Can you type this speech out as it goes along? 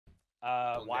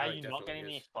Why now are it you not getting definitely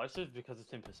the is. explosives? Because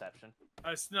it's in perception.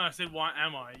 No, I said why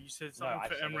am I? You said No, something I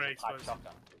for said Emre it's a pipe explosive.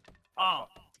 shotgun. Pipe Oh,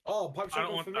 shotgun. Oh, pipe I don't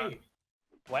shotgun want for that. me.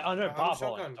 Wait, oh no, I'm a barb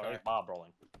shotgun rolling. Sorry, guy. barb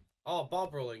rolling. Oh,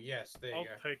 barb rolling. Yes, there you I'll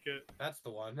go. take it. That's the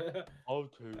one. Oh,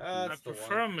 two. I That's the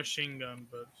prefer one. a machine gun,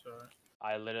 but sorry.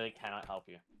 I literally cannot help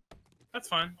you. That's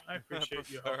fine. I appreciate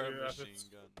you prefer helping a your machine efforts.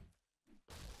 gun.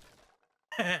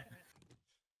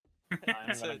 I'm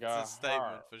It's gonna a go statement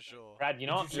hard. for sure. Brad, you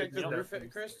know what? Did you check you the know- roof,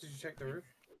 Chris? Did you check the roof?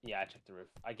 Yeah, I checked the roof.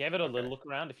 I gave it a Okay. little look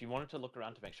around. If you wanted to look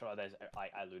around to make sure there's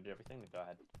I looted everything, then go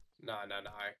ahead. No, I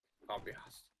can't be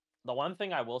asked. The one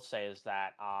thing I will say is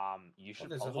that you Oh, should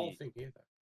there's a probably whole thing here, though.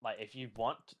 like if you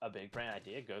want a big brain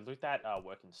idea, go loot that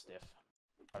working stiff.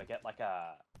 Try to get like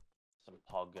some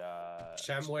pog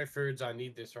Shamway Foods, I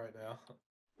need this right now.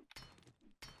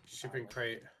 Shipping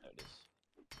crate. There it is.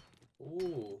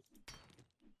 Ooh.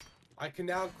 I can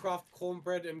now craft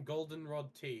cornbread and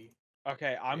goldenrod tea.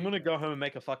 Okay, I'm gonna go home and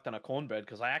make a fuck ton of cornbread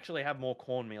because I actually have more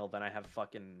cornmeal than I have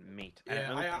fucking meat. And it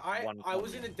only takes one I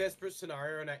was in a cornmeal. desperate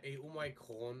scenario and I ate all my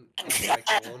corn.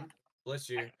 Bless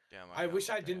you. Damn, I wish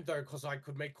I can't didn't though, because I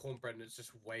could make cornbread and it's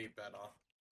just way better.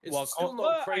 It's Well, still well,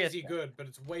 not I guess crazy so. good, but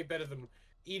it's way better than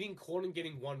eating corn and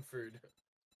getting one food.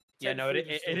 Yeah, 10 no, food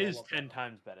it still a is lot 10 better.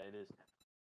 times better. It is.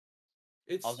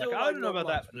 It's I was still like, I don't know not about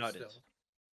that, much, but no, but it still. is.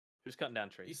 Who's cutting down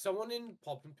Is trees? someone in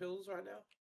popping pills right now?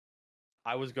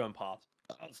 I was going past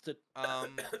it.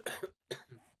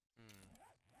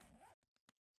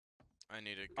 I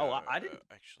need to go. Oh, I didn't-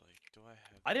 Actually, do I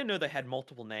have? I didn't know they had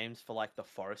multiple names for like the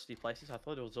foresty places. I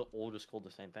thought it was all just called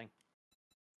the same thing.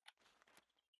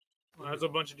 There's a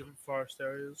bunch of different forest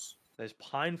areas. There's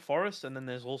pine forest, and then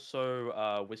there's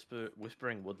also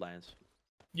whispering woodlands.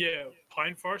 Yeah,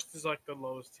 pine forest is like the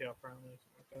lowest tier apparently.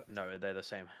 Like that. No, they're the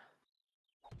same.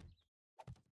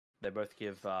 They both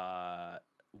give 1.0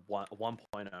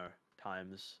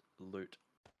 times loot.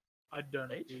 I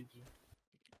don't H? agree with you.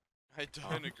 I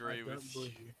don't agree I with don't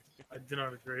believe you. you. I do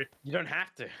not agree. You don't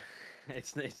have to.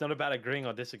 It's not about agreeing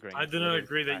or disagreeing. I it's do not literally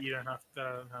agree that fact. you don't have that.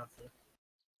 I don't have to.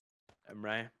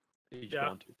 Emre, you've Yeah.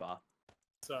 gone too far.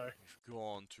 Sorry. You've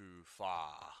gone too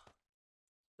far.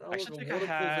 Oh, I look, should a think I water pools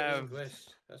that isn't have-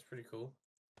 glitched. That's pretty cool.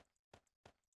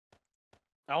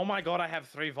 Oh my god, I have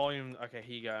 3 volumes. Okay,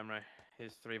 here you go, Emre.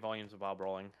 Here's 3 volumes of barb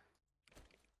rolling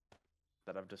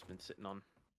that I've just been sitting on.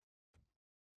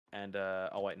 And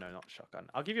oh wait, no, not shotgun.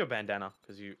 I'll give you a bandana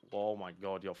because you. Oh my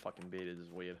god, your fucking beard is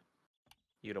weird.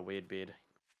 You got a weird beard.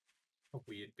 A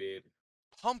weird beard.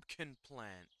 Pumpkin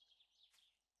plant.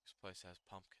 This place has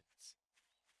pumpkins.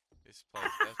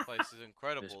 That place is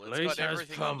incredible. It's got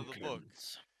everything under the book.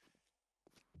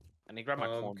 And he grabbed my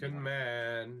corn. Pumpkin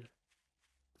man.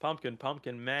 Pumpkin,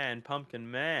 pumpkin man, pumpkin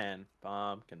man,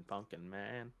 pumpkin, pumpkin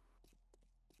man.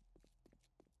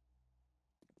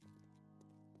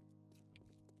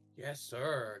 Yes,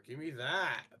 sir. Give me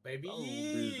that, baby. Oh,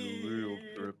 this little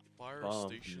drip. Fire Oh,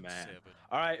 Station man. 7.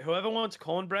 All right, whoever wants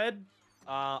cornbread,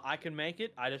 I can make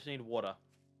it. I just need water.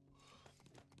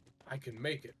 I can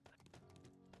make it.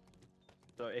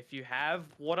 So if you have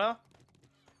water.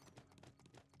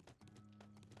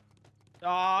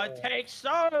 Oh, it takes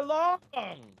so long.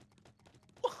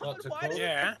 What, to Why cook? did it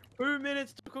Yeah. take 2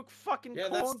 minutes to cook fucking Yeah,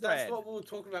 cornbread? that's what we were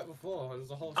talking about before. There's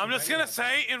a whole. I'm just shebang gonna about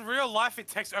say, in real life, it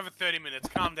takes over 30 minutes.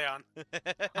 Calm down. The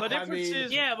I difference mean-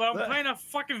 is Yeah, but I'm the- playing a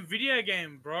fucking video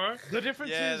game, bro. The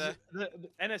difference Yeah, is,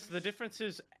 Ennis, the difference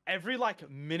is every like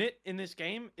minute in this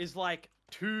game is like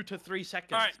 2 to 3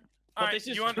 seconds. All right, But all right. this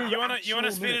is You want two to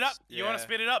actual speed it up? minutes. You want to Yeah.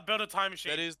 speed it up? Build a time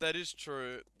machine. That is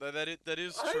true. That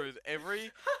is What? true.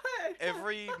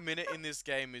 Every it. minute in this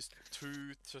game is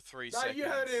 2 to 3 No, seconds. you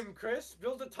heard him, Chris.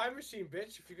 Build a time machine,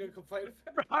 bitch. If you're gonna complain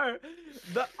about it.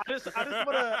 Bro,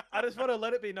 I just wanna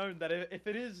let it be known that if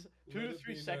it is 2 Let to it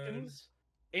 3 be seconds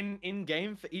in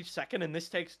game for each second, and this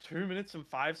takes 2 minutes and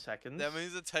 5 seconds. That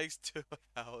means it takes 2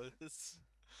 hours.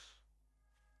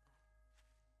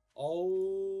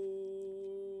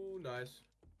 Oh, nice.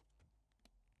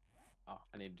 Oh,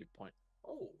 I need to do point.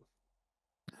 Oh.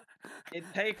 It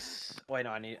takes. Wait,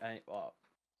 no, oh.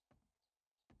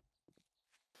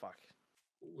 Fuck.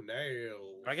 Ooh,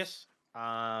 nails. I guess.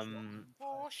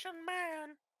 Ocean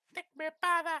man, take me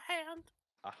by the hand.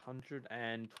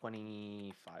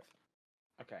 125.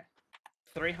 Okay.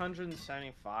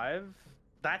 375.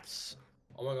 That's.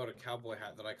 Oh my god, a cowboy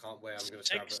hat that I can't wear. I'm gonna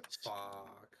scrap it. Six.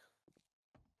 Fuck.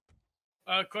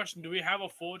 Question: do we have a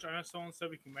forge? I know someone said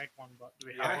we can make one, but do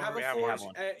we have I one? have we a have forge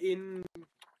one. in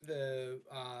the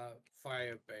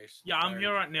fire base. Yeah, I'm fire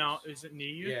here right base. now. Is it near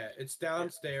you? Yeah, it's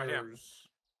downstairs.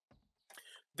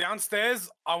 Downstairs,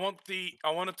 I want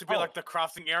it to be Oh. like the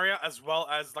crafting area as well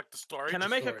as like the storage. Can I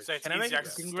make a storage. So it's can I make easy a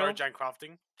access to cooking storage grill? and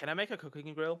crafting. Can I make a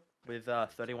cooking grill with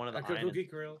 31 of the A iron? cookie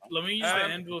grill. Let me use the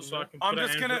Um, anvil so I can I'm put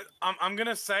just an gonna anvil. I'm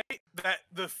gonna say that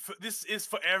this is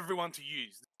for everyone to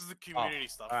use. This is the community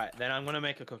stuff. All right, then I'm gonna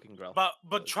make a cooking grill.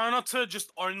 But try not to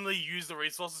just only use the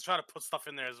resources. Try to put stuff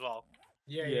in there as well.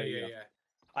 Yeah, Yeah, yeah, yeah, yeah. yeah.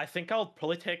 I think I'll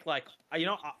probably take like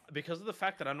because of the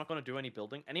fact that I'm not gonna do any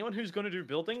building. Anyone who's gonna do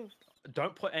building,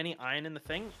 don't put any iron in the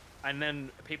thing. And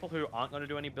then people who aren't gonna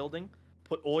do any building,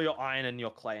 put all your iron and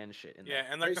your clay and shit in there. Yeah,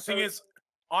 and like Wait, the thing so- is,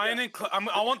 iron and clay.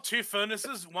 I want 2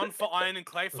 furnaces, one for iron and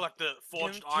clay for like the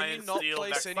forged Can iron, you not steel,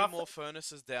 place that any stuff. more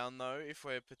furnaces down though, if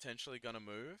we're potentially gonna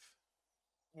move?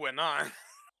 We're not.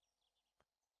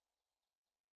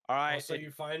 All Oh, right. so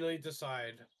you finally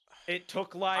decide. It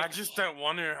took like I just don't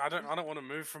want to. I don't want to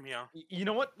move from here. You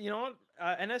know what?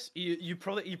 NS, you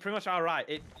pretty much are right.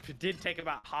 It did take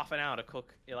about half an hour to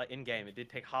cook, like in game. It did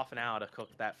take half an hour to cook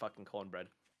that fucking cornbread.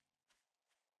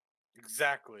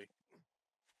 Exactly.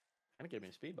 And it gave me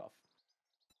a speed buff.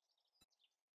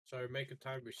 So make a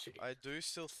time machine. I do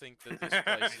still think that this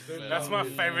place is Good That's my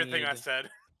luck. favorite thing I Need- said.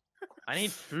 I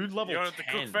need food level You wanted to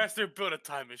 10. cook faster, build a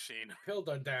time machine. Build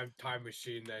a damn time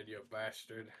machine, then you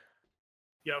bastard.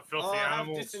 Yeah, Oh, filthy I have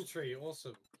animals. dysentery.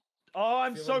 Awesome. Oh,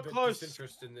 I'm Feeling so a bit close.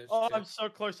 disinterested in this Oh, too. I'm so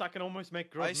close. I can almost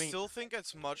make grilled I meat. still think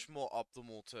it's much more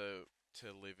optimal to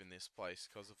live in this place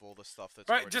because of all the stuff that's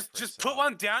Right, already just pre-set put up.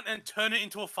 one down and turn it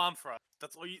into a farm for us.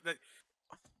 That's all you.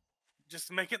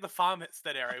 Just make it the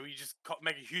farmstead area. We just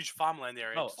make a huge farmland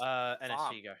area. Oh, Just NS,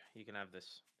 farm. here you go. You can have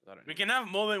this. I don't We need can have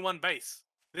more than one base.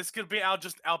 This could be our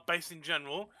base in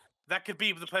general. That could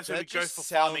be the place where we That go just for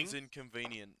sounds farming.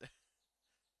 inconvenient.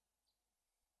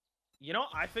 You know,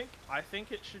 I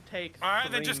think it should take. All right,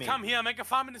 then 3 just meat. come here and make a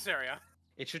farm in this area.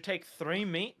 It should take 3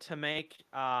 meat to make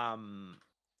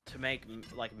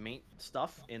like meat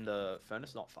stuff in the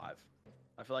furnace, not 5.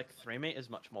 I feel like 3 meat is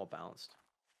much more balanced.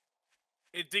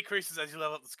 It decreases as you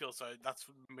level up the skill, so that's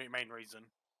the main reason.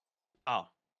 Oh.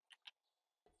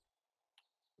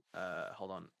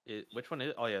 Hold on. Which one is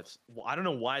it? Oh yeah, well, I don't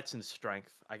know why it's in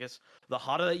strength. I guess the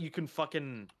harder that you can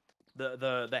fucking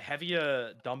the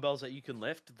heavier dumbbells that you can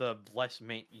lift, the less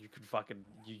meat you can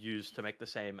you use to make the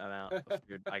same amount of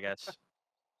food, I guess.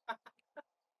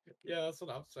 Yeah, that's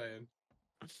what I'm saying.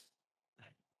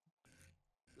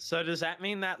 So does that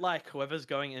mean that like whoever's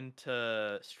going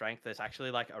into strength, there's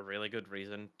actually like a really good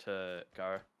reason to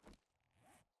go?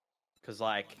 Cause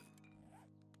like,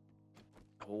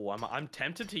 oh, I'm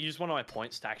tempted to use one of my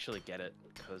points to actually get it,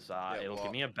 cause it'll give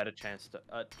what? me a better chance to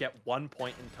get 1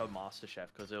 point into Master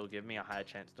Chef, cause it'll give me a higher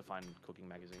chance to find cooking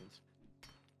magazines.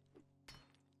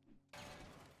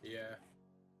 Yeah.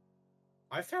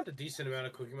 I found a decent amount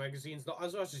of cooking magazines, not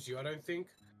as much as you, I don't think.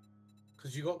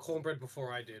 Because you got cornbread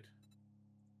before I did.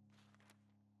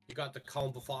 You got the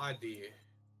corn before I did.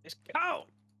 Let's go. All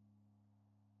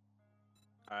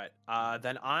right.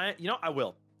 Then I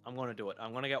will. I'm gonna do it.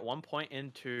 I'm gonna get 1 point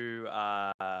into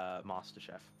Master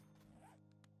Chef.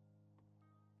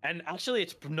 And actually,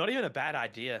 it's not even a bad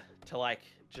idea to like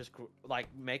just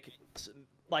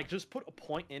just put a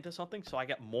point into something so I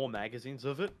get more magazines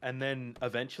of it, and then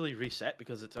eventually reset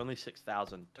because it's only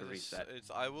 6,000 to reset.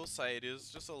 I will say it is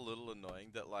just a little annoying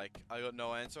that like I got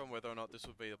no answer on whether or not this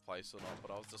would be the place or not,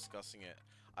 but I was discussing it.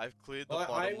 I've cleared the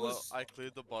Well, I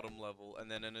cleared the bottom level, and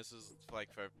then this is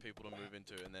like for people to move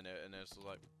into, and then Ennis was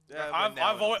like, yeah.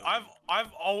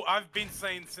 I've been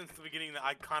saying since the beginning that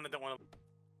I kind of don't want to.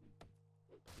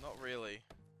 Not really.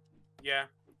 Yeah.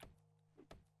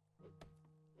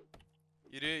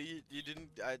 You didn't.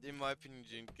 In my opinion,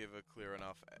 you didn't give a clear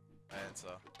enough answer.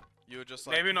 You were just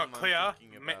like Maybe not I'm clear.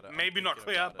 thinking about it, I'm Maybe not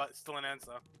thinking clear, about it." but still an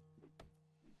answer.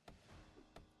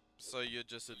 So you're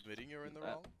just admitting you're in the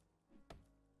wrong?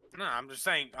 No, I'm just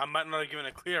saying I might not have given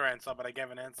a clear answer, but I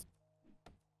gave an answer.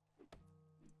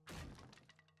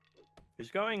 Who's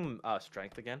going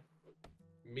strength again?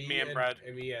 Me and Brad.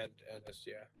 Me and us,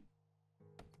 yeah.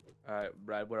 All right,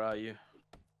 Brad, where are you?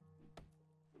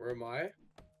 Where am I?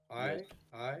 I.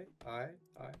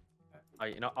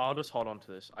 I'll just hold on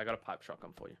to this. I got a pipe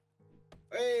shotgun for you.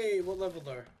 Hey, what level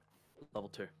though? Level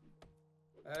 2.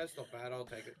 That's not bad, I'll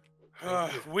take it.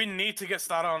 Thank you. We need to get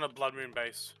started on a Blood Moon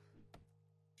base.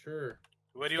 Sure.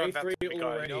 Where do you Day want that to 3 be, You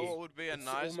guys? already. know what would be a It's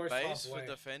nice almost base for halfway.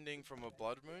 defending from a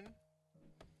blood moon?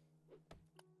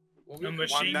 Well, A could-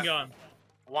 machine that- gun.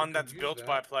 One We that's could built use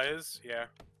by that. players. Yeah.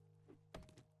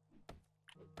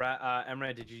 Brad,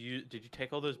 Emre, did you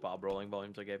take all those bar brawling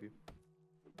volumes I gave you?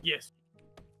 Yes.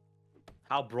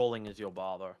 How brawling is your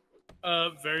bar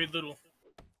though? Very little.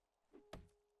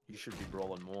 You should be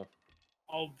brawling more.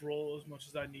 I'll brawl as much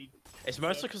as I need. It's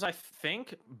mostly because I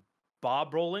think bar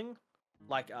brawling,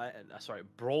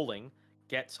 brawling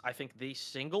gets, I think, the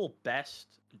single best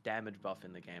damage buff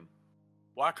in the game.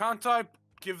 Why can't I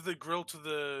give the grill to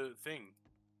the thing?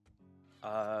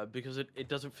 Because it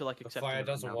doesn't feel like The accepting. fire it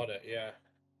doesn't now. want it. Yeah.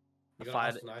 The You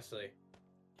fire. gotta ask nicely.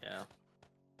 Yeah.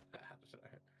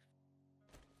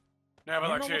 No, I but don't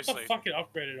like know seriously. what the fuck it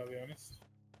upgraded, I'll be honest.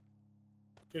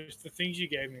 Because the things you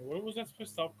gave me, what was that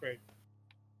supposed to upgrade?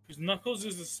 Because Knuckles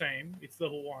is the same, it's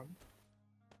level 1.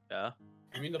 Yeah.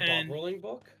 You mean the And- bar rolling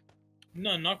book?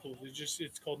 No, Knuckles,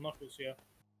 it's called Knuckles, yeah.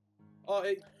 Oh,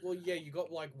 well, yeah, you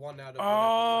got like 1 out of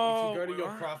Oh, whatever. If you go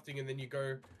to your what? crafting and then you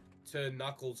go to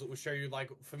Knuckles, it will show you, like,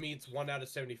 for me, it's 1 out of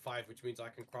 75, which means I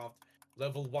can craft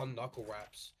level 1 knuckle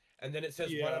wraps. And then it says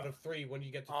 1 Yeah. out of 3 when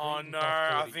you get to 3. Oh you can no,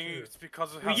 craft I 32. think it's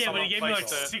because of how Well, yeah, but someone he gave me like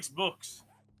placed it. 6 books.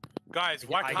 Guys,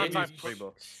 why I can't gave I you put 3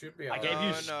 books. Should be I alright. gave you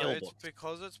no, skill it's books.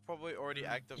 because it's probably already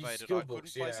activated. skill I couldn't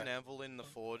books, place yeah. an anvil in the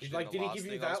forge. Did, in like, the did he last give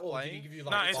you thing I was that, or did he playing. give you, No,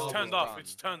 like, it's bar turned rolling? off.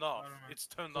 It's turned off. I don't know. It's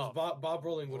turned Because off. bar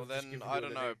rolling would Well, have just then given I you don't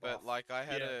an know, innate but buff. like I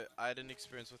had Yeah. I had an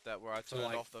experience with that where I turned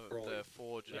like, off the brawling.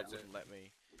 forge and it That's it. wouldn't let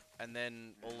me, and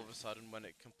then all of a sudden when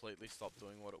it completely stopped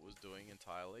doing what it was doing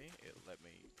entirely, it let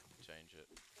me change it.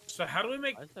 So how do we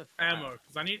make Why is there fire? ammo?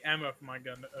 Because I need ammo for my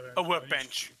gun. A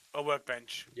workbench. A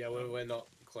workbench. Yeah, we're not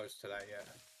close to that yet.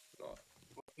 Not.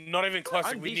 Not even close.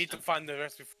 I'm We need to decent. find the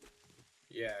recipe.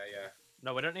 Yeah, yeah.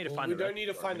 No, we don't need to Well, find we the don't need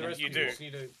to recipe, find the we rest. You We do. just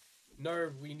need to.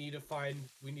 No, we need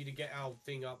to get our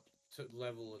thing up to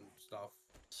level and stuff.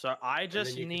 So I then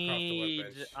just you can craft the need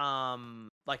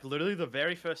workbench. like literally the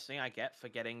very first thing I get for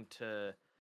getting to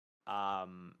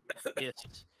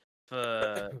is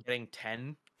for getting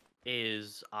 10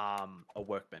 is a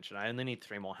workbench, and I only need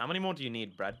 3 more. How many more do you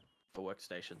need, Brad, for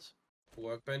workstations?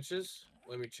 Workbenches.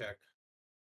 Let me check.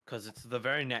 Because it's the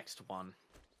very next one.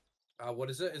 What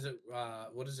is it? Is it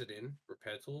what is it in?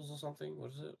 Repair tools or something?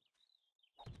 What is it?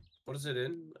 What is it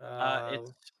in?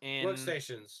 It's in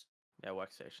Workstations. Yeah,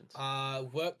 workstations.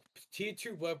 Tier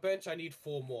 2 workbench. I need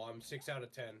 4 more. I'm 6 out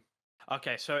of 10.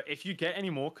 Okay, so if you get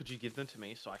any more, could you give them to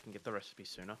me so I can get the recipe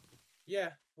sooner?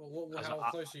 Yeah. Well, 'Cause how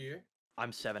I- close are you?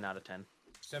 I'm 7 out of 10.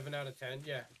 7 out of 10.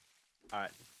 Yeah. All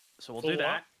right, so we'll For do what?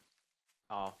 that.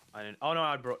 Oh, I didn't. Oh no,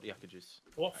 I brought the yucca juice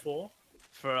What for?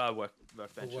 for For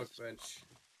workbenches. workbench.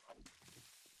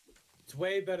 It's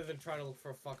way better than trying to look for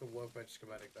a fucking workbench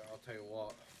schematic, though. I'll tell you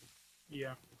what.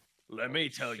 Yeah. Let me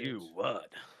tell shit. you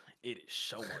what, it is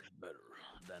so much better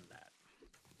than that.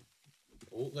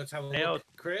 Oh, let's have a Hey, look.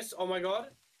 Chris, oh my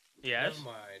god. Yes. Never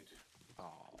mind.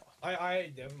 Oh.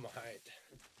 Never mind.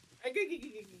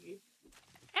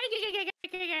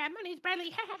 My name's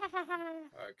Bradley.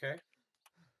 Okay.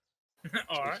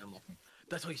 Alright.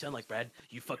 That's what you sound like, Brad.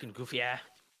 You fucking goofy ass.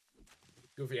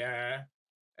 Goofy, yeah.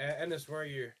 Ennis, where are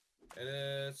you?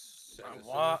 Ennis.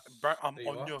 What? Bro, I'm There you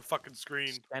on are. your fucking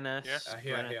screen. Dennis. Yeah?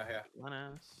 Here.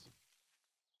 Dennis.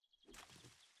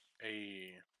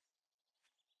 Hey.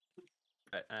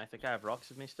 Right, and I think I have rocks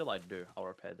with me still. I do. I'll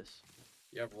repair this.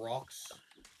 You have rocks.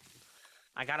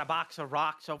 I got a box of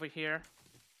rocks over here.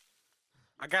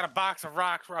 I got a box of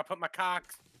rocks where I put my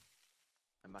cocks.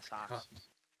 And my socks.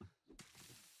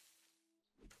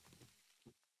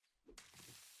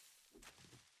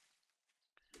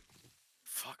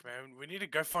 Fuck, man. We need to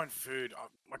go find food.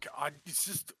 It's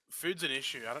just food's an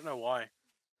issue. I don't know why.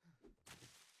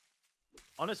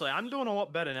 Honestly, I'm doing a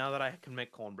lot better now that I can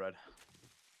make cornbread.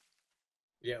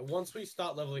 Yeah, once we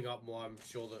start leveling up more, I'm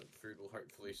sure that food will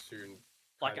hopefully soon.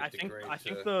 Like kind I of think degrade I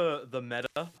think to- the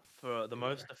meta for the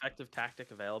most effective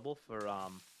tactic available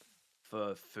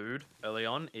for food early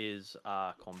on is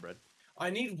cornbread. I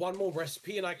need one more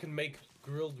recipe and I can make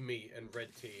grilled meat and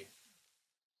red tea.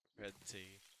 Red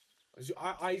tea.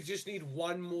 I just need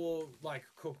one more like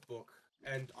cookbook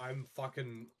and I'm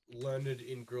fucking learned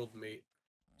in grilled meat.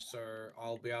 So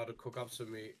I'll be able to cook up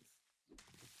some meat.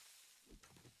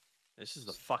 This is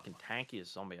the fucking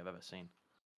tankiest zombie I've ever seen.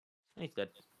 And he's dead.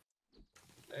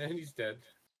 And he's dead.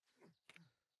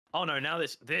 Oh no, now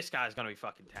this guy's gonna be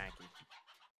fucking tanky.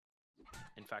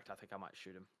 In fact, I think I might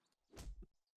shoot him.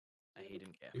 And he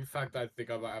didn't care. In fact, I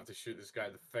think I might have to shoot this guy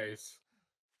in the face.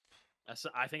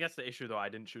 I think that's the issue though. I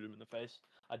didn't shoot him in the face.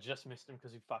 I just missed him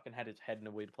because he fucking had his head in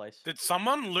a weird place. Did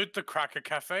someone loot the Cracker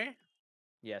Cafe?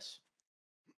 Yes.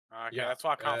 Okay, that's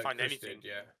why I can't find Chris anything. did,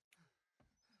 yeah.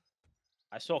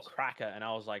 I saw Cracker and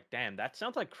I was like, damn, that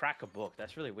sounds like Cracker Book.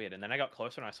 That's really weird. And then I got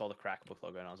closer and I saw the Cracker Book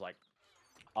logo and I was like,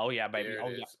 oh yeah, baby. There Oh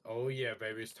it yeah. is. Oh yeah,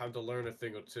 baby. It's time to learn a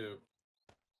thing or two.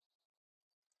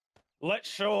 Let's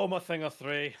show him a thing of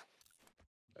 3.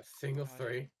 A thing of I 3.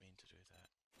 didn't mean to do that.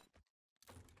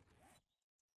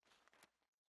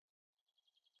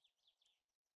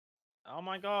 Oh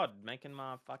my god, making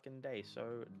my fucking day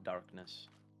so darkness.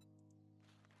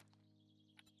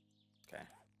 Okay.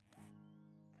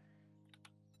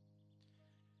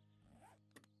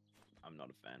 I'm not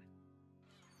a fan.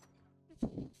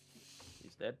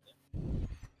 He's dead. I'm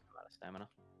out of stamina.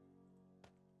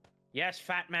 Yes,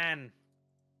 fat man!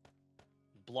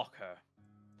 Block her.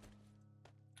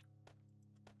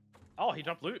 Oh, he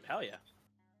dropped loot. Hell yeah.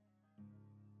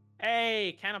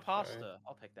 Hey, can of pasta. Okay.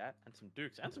 I'll take that. And some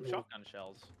dukes. And some Ooh. shotgun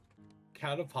shells.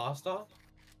 Can of pasta?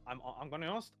 I'm gonna be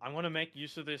honest. I'm gonna make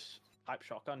use of this type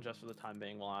shotgun just for the time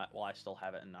being while I still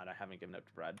have it and I haven't given it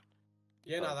to Brad.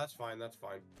 Yeah, Oh. no, that's fine. That's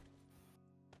fine.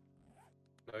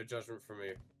 No judgment from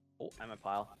me. Oh, ammo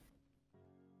pile.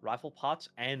 Rifle parts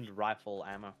and rifle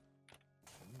ammo.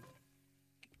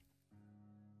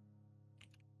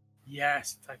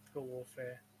 Yes, tactical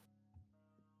warfare.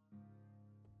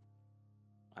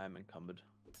 I am encumbered.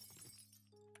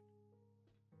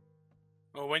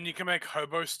 Well, when you can make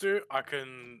hobo stew, I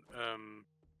can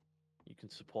You can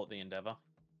support the endeavor.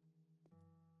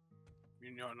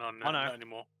 no, no. not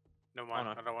anymore. Never mind.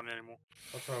 no. I don't want it anymore.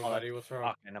 What's wrong, Oh, buddy? What's wrong?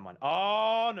 Okay, never mind.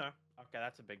 Oh no. Okay,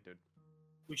 that's a big dude.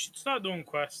 We should start doing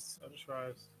quests. I just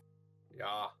realized.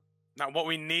 Yeah. Now, what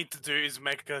we need to do is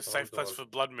make a safe place God. for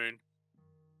Blood Moon.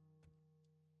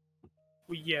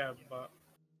 Well, yeah, but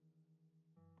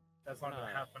that's not No.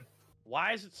 gonna happen.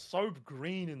 Why is it so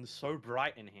green and so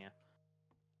bright in here?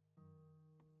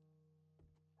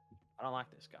 I don't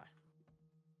like this guy.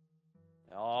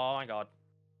 Oh my god.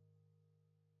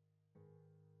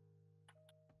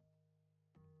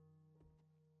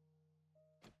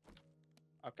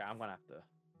 Okay, I'm gonna have to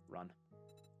run.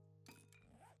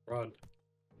 Run.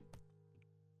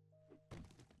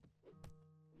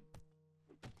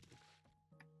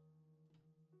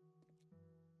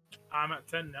 I'm at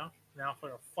 10 now. Now for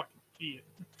a fucking idiot.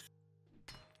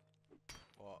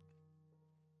 What?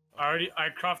 I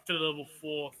crafted a level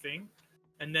 4 thing,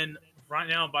 and then right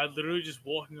now by literally just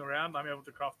walking around, I'm able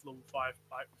to craft a level 5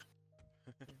 pipe.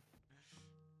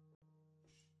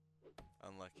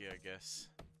 Unlucky, I guess.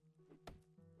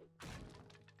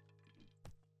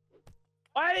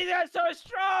 Why is that so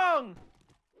strong?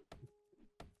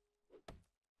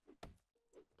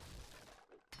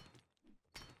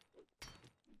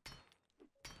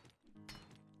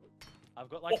 I've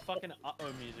got like fucking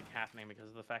uh-oh music happening because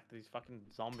of the fact that these fucking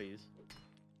zombies.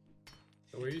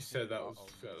 The way you said that was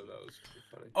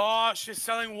funny. Oh, she's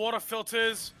selling water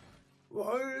filters. Whoa,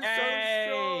 it's so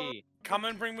strong. Hey! Come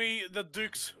and bring me the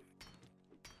Dukes.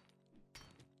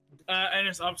 And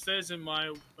it's upstairs in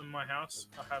my house.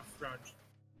 I have 300,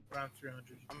 around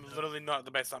 300. I'm literally not at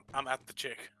the base. I'm at the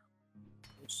chick.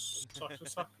 Suck.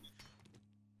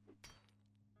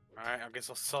 Alright, I guess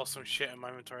I'll sell some shit in my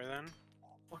inventory then.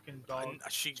 Fucking dog. And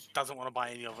she doesn't want to buy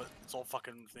any of it. It's all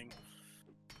fucking thing.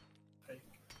 Fake.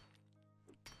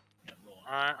 Yeah, Lord.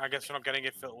 Alright, I guess we're not getting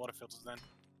it water filters then.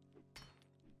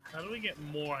 How do we get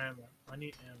more ammo? I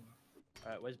need ammo.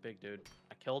 Alright, where's big dude?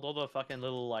 I killed all the fucking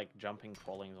little like jumping,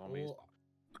 crawling zombies. Ooh.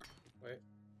 Wait.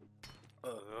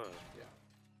 Yeah.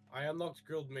 I unlocked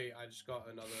grilled meat. I just got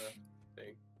another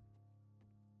thing.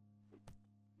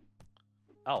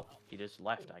 Oh, he just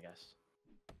left, I guess.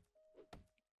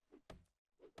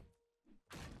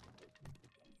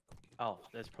 Oh,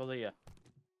 there's probably a...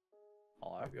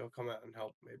 Hello? Maybe I'll come out and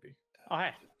help, maybe. Oh,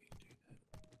 hey.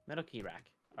 Metal key rack.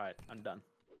 Alright, I'm done.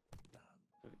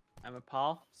 I'm a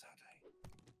pal.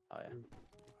 Oh, yeah.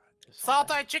 Just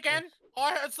something. Satay chicken!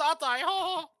 I heard satay!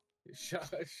 Oh!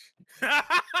 Shush. I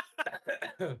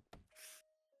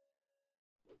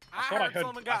thought I heard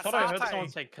satay. someone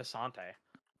say Casante. I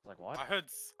was like, what? I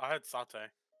heard satay.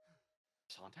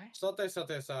 Casante?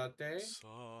 Satay.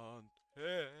 Son,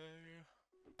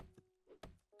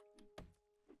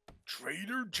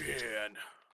 Trader Jan.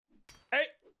 Hey!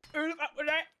 Who's up with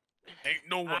that? Ain't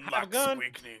no one have a lacks gun.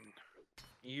 awakening.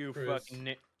 You Chris. fucking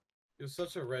nit. You're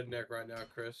such a redneck right now,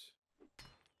 Chris.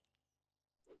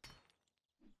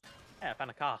 Hey, I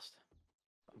found a cast.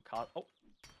 Oh,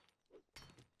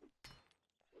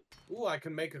 Ooh, I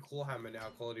can make a claw hammer now,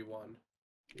 quality 1.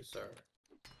 Yes, sir.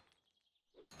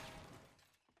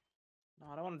 no,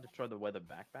 I don't want to destroy the weather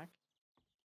backpack.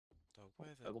 the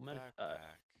weather Nobleman, backpack.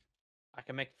 I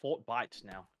can make fort bites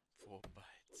now. 4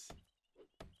 bites.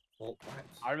 Bolt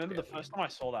bites. I remember the Yeah. first time I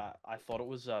saw that, I thought it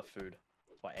was food.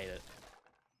 So I ate it.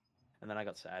 And then I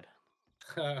got sad.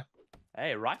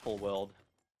 Hey, rifle world.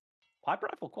 Pipe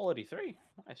rifle quality 3.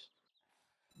 Nice.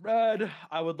 Red,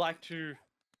 I would like to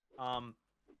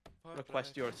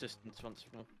request your assistance once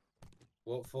more.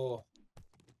 What for?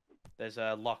 There's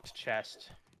a locked chest.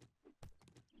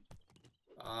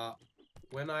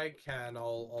 When I can,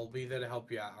 I'll be there to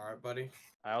help you out. All right, buddy.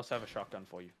 I also have a shotgun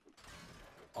for you.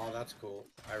 Oh, that's cool.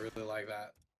 I really like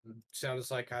that. Sounded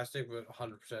sarcastic, but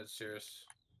 100% serious.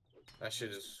 That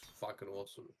shit is fucking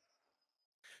awesome.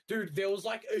 Dude, there was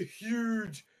like a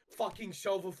huge fucking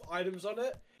shelf of items on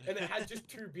it, and it had just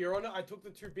 2 beer on it. I took the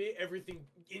 2 beer, everything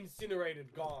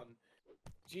incinerated, gone.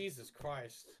 Jesus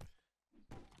Christ.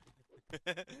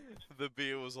 The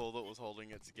beer was all that was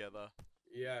holding it together.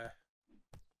 Yeah.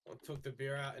 I took the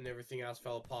beer out and everything else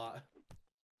fell apart.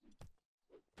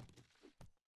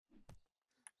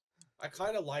 I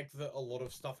kind of like that a lot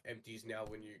of stuff empties now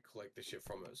when you collect the shit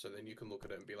from it. So then you can look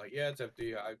at it and be like, yeah, it's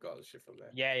empty. I got the shit from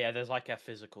there. Yeah, there's like a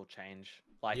physical change.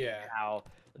 Like Yeah. how,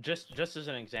 just as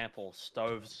an example,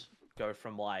 stoves go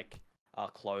from like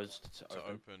closed to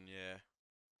open. Yeah.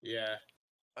 Yeah.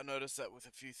 I noticed that with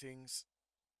a few things.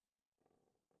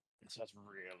 So that's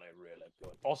really, really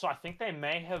good. Also, I think they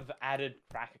may have added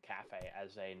Cracker Cafe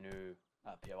as a new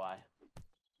POI.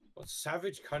 What's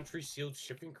Savage Country Sealed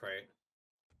Shipping Crate?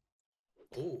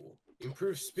 Ooh.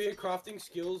 Improve spear crafting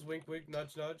skills. Wink, wink,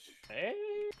 nudge, nudge. Hey.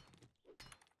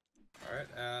 Alright,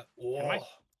 Am I-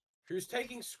 who's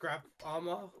taking scrap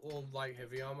armor or like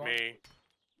heavy armor? Me.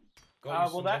 Got you well,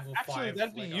 some that level actually 5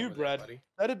 that'd be leg you, armor there, Brad. buddy.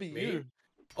 That'd be Me? you.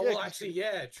 Oh, Yeah, well, 'cause actually,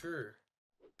 yeah, true.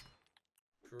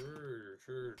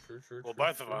 True. Well,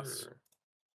 both of us.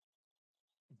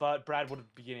 But Brad would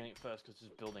be getting it first because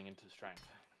he's building into strength.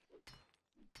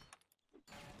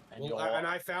 And Well, and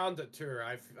I found it too.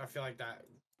 I feel like that,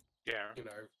 Yeah. you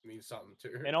know, means something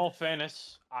too. in all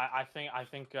fairness, I think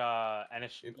and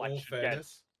it's In like all should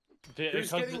fairness, get,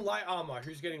 who's because getting light armor?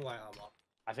 Who's getting light armor?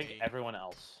 I think Me. everyone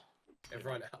else.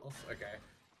 Everyone else. Okay.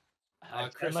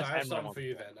 Unless Chris, I have anyone something wants for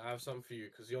you to. then. I have something for you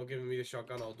because you're giving me the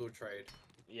shotgun. I'll do a trade.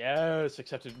 Yes,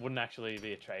 except it wouldn't actually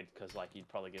be a trade because like you'd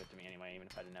probably give it to me anyway, even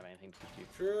if I didn't have anything to give you.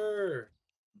 True.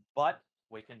 But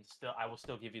I will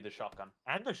still give you the shotgun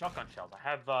and the shotgun shells. I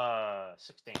have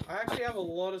 16. I actually have a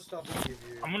lot of stuff to give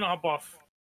you. I'm gonna hop off.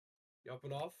 You up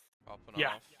and off? Up and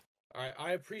Yeah. off. Alright,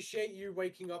 I appreciate you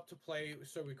waking up to play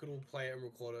so we could all play it and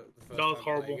record it the first That was time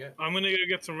horrible. playing it. I'm gonna go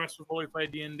get some rest before we play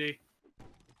D&D.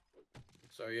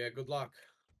 So yeah, good luck.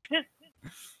 Yeah.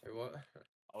 Wait, what?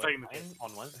 Oh, Taking we're the playing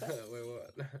on Wednesday? Wait,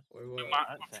 what? Wait,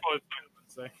 what?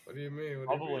 Say. What do you mean? What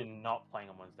do you Probably mean? not playing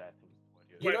on Wednesday. I think.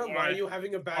 You Wait, know why why? you're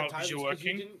having a bad Oh, 'cause time? you're It's 'cause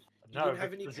you working? didn't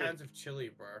have any cans of chili,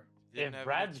 bro. Didn't If have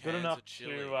Brad's any good cans enough of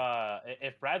chili. to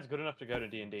if Brad's good enough to go to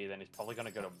D&D, then he's probably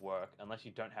gonna go to work unless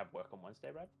you don't have work on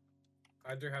Wednesday, Brad.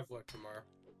 I do have work tomorrow.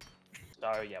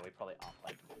 So yeah, we probably aren't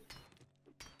playing.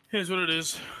 Here's what it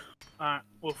is. Alright,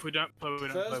 well if we don't play, we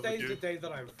don't play. Thursday's We the do. day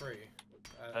that I'm free.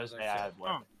 as Thursday I said. have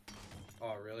work.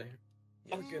 Oh, really?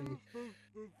 Yes. Fucking.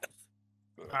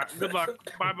 Alright, good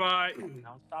luck. Bye bye.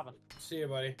 Now I'm starving. See you,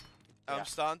 buddy. Yeah. I'm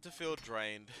starting to feel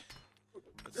drained.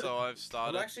 And so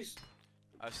I'm actually.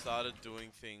 I've started doing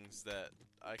things that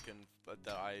I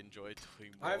enjoy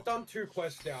doing more. I've done 2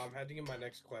 quests now. I'm heading in my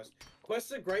next quest.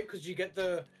 Quests are great because you get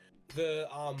the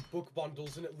book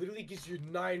bundles, and it literally gives you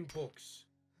 9 books,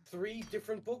 3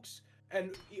 different books,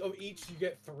 and of each you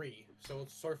get 3. So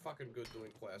it's so fucking good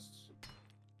doing quests.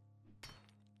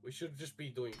 We should just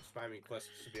be doing spamming quests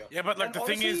to be able. Yeah, but like And the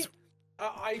thing is,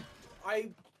 honestly,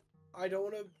 I don't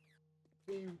want to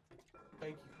be.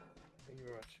 Thank you. Thank you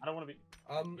very much. I don't want to be.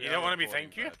 you don't want to be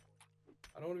thank you.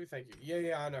 I don't want to be thank you.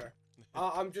 Yeah, I know.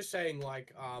 I'm just saying,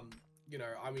 like, you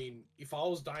know, I mean, if I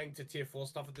was dying to tier 4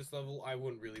 stuff at this level, I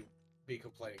wouldn't really be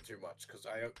complaining too much because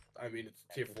I mean, it's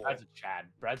tier 4. Brad's a Chad.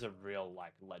 Brad's a real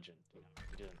like legend. You know,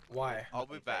 he doesn't. Why? I'll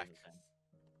be back.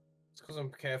 It's because I'm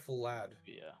a careful lad.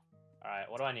 Yeah. All right.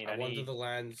 What do I need? I I wander need the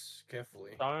lands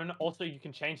carefully. stone. Also, you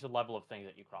can change the level of things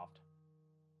that you craft.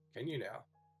 Can you now?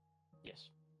 Yes.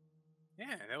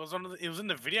 Yeah, that was it was in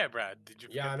the video, Brad. Did you?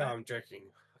 Yeah, I forget know. that? I'm joking.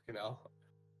 Fucking hell.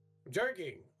 I'm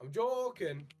joking. I'm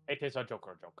joking. It is a joke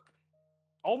or a joke.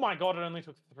 Oh my god! It only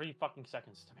took 3 fucking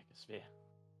seconds to make a sphere.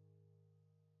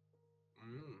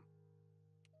 Mm.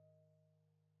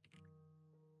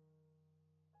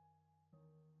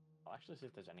 I'll actually see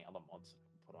if there's any other mods I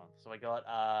can put on. So I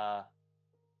got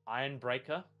Iron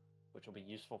Breaker, which will be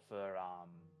useful for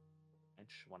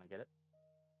bench when I get it.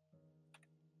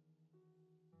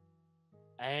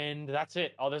 And that's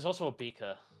it. Oh, there's also a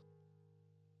beaker.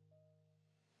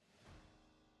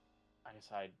 I guess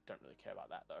I don't really care about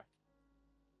that though.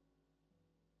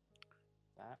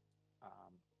 That.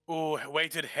 Oh,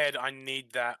 weighted head. I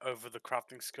need that over the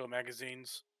crafting skill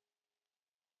magazines.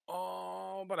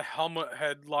 Oh, but a helmet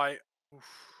headlight. Oof.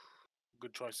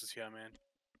 Good choices here, man.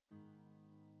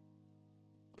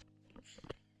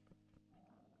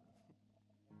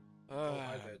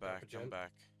 hi there, I'm back. Dapper I'm Gent.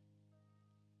 back.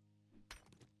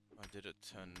 My did it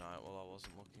turn night while I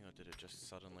wasn't looking, or did it just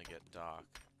suddenly get dark?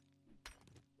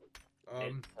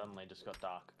 It suddenly just got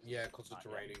dark. Yeah, because it's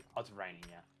Yeah. raining. Oh, it's raining,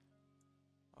 yeah.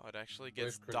 Oh, it actually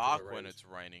Where's gets Crimson dark Arrays? when it's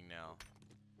raining now.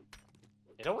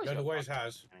 It always, It got always dark.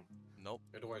 has. Nope.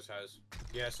 It always has.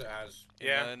 Yes, it has.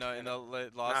 Yeah. No, in the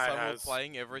last Nah, it time we were has.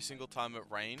 playing, every single time it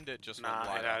rained, it just went Nah, it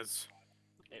lighter. has.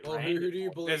 It Well, rained. who do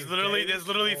you believe? There's literally James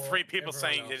or 3 people everyone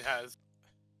saying it else? has.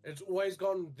 It's always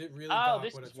gone really Oh, dark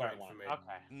this when is it's where it rained for went. me.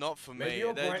 Okay. Not for Maybe me.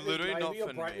 your They're brightness, literally maybe not your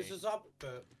for brightness me. is up,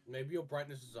 but maybe your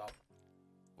brightness is up.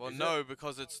 Well, Is no,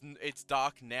 because it's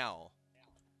dark now.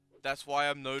 That's why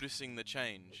I'm noticing the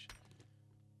change.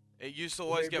 It used to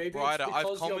always get Maybe it's brighter. I've because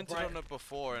you're commented bright- on it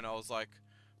before, and I was like,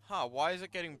 "Huh, why is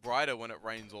it getting brighter when it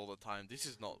rains all the time? This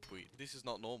is not weird. This is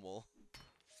not normal."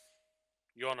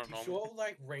 You're not You normal. sure,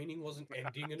 like, raining wasn't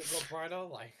ending and it got brighter?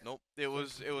 Like, Nope. It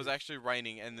was actually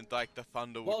raining, and then like the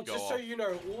thunder well, would go just off. so you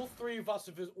know, all 3 of us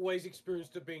have always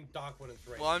experienced it being dark when it's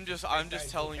raining. Well, I'm just Take that into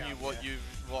telling you account, what yeah?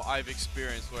 what I've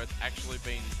experienced, where it's actually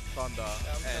been thunder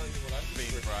I'm telling and you what I've being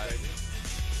experienced, bright. baby.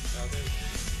 Now, there's